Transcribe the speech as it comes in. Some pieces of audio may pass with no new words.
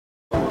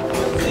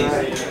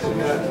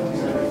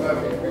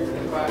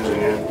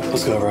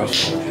What's good, bro?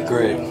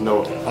 Great.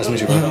 No. Nice to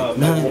meet you, bro.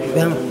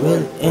 I'm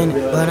really in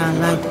it, but I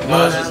like the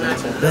love.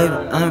 Baby,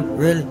 I'm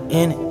really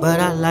in it, but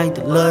I like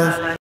the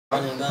love. I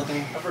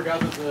forgot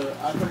that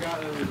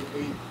it was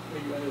 8.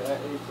 You ended at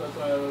 8, so that's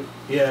why I was.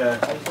 Yeah.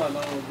 I just thought no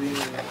one would be in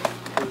it.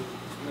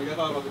 I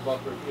thought about the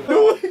buffer.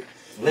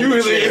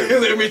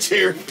 Let me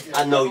cheer. I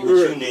know what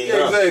you need.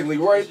 Exactly,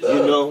 right there.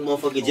 You know,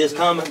 motherfucker, just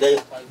comment.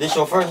 This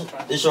your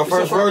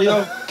first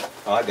rodeo?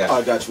 Oh, I got you.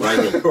 I got you. Right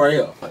here. Right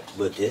here.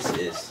 But this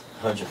is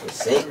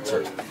 100%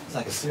 turkey. It's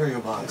like a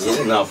cereal box.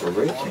 It's not for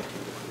real.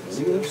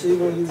 See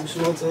when you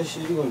smoke that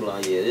shit, you gonna be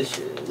like, yeah, this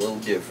shit is a little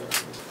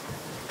different.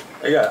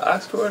 They got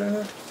ox cord in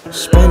here?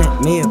 Spin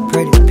it, me a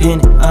pretty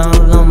penny,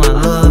 all on my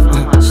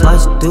love.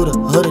 Slice it through the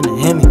hood and the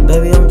Hemi.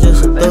 Baby, I'm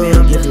just a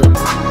thug. Give you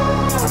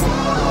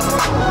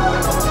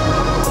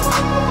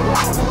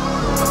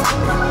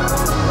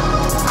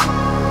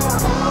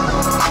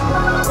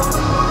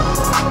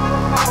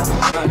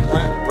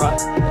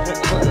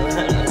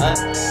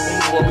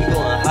What we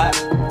doing, hot?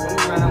 We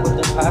riding with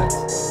the pots.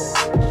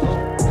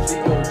 She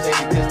gonna take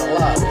it just a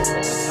lot.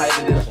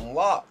 Tighten it up some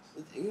locks.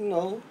 You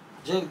know,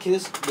 Jada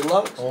Kiss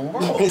Deluxe.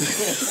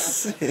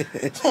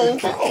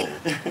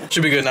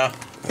 Should be good now.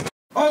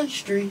 on the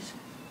streets.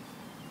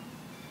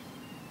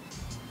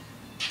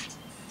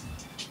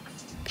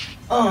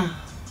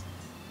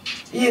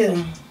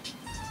 Yeah.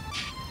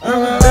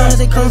 As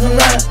it comes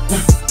alive,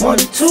 1,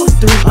 2,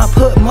 3. I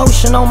put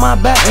motion on my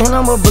back and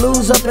I'm a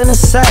blues up in the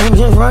sack.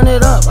 Just run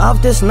it up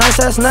off this nice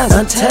ass night.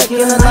 Attacking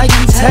the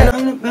Nike tag.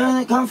 I'm the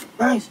band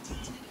conference.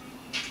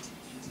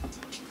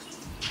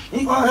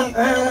 You gonna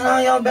hang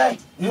on your back.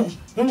 You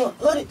know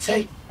what it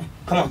take?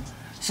 Come on.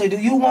 Say, do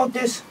you want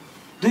this?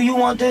 Do you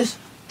want this?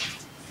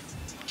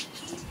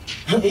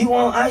 You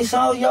want ice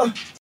all yo?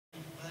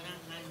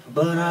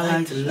 But I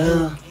like to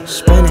love.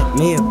 Spin it,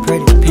 me a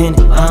pretty penny,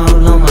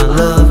 all on my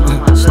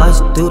love.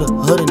 Slice it through the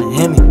hood and the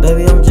Hemi.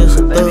 Baby, I'm just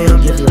a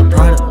thug. Give you a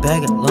product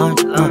bag at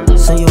lunch.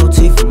 Send you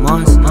OT for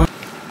months. My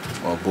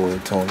boy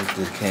Tony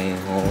just came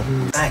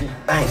home. Bang,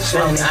 bang,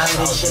 spinning all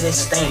this shit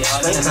is stank.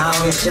 Spinning all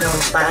this shit on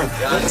the spine.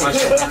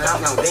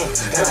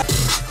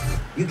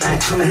 You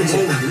can't come in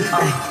here.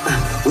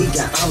 We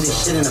got all this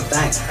shit in the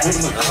bank.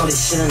 All this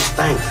shit in the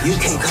bank. You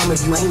can't come if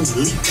you ain't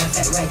leak. Got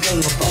that right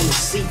there up on the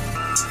seat.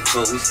 So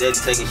we said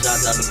taking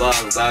shots out the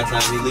bottle. By the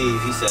time we leave,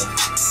 he said,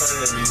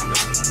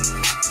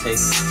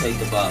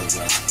 take the bottle,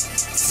 bro.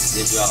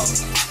 Good job.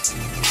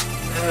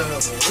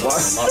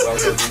 My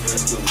brother did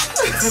this too.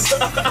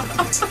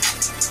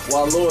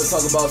 While Lord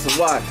talk about some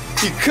why,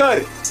 he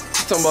cut it.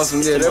 He talking about some,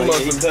 yeah, that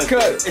must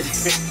cut it.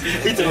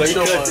 He took You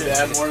don't want to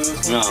add more to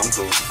this one? No, I'm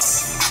cool.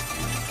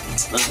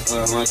 Let's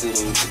run through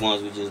the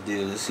ones we just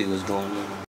did. Let's see what's going on.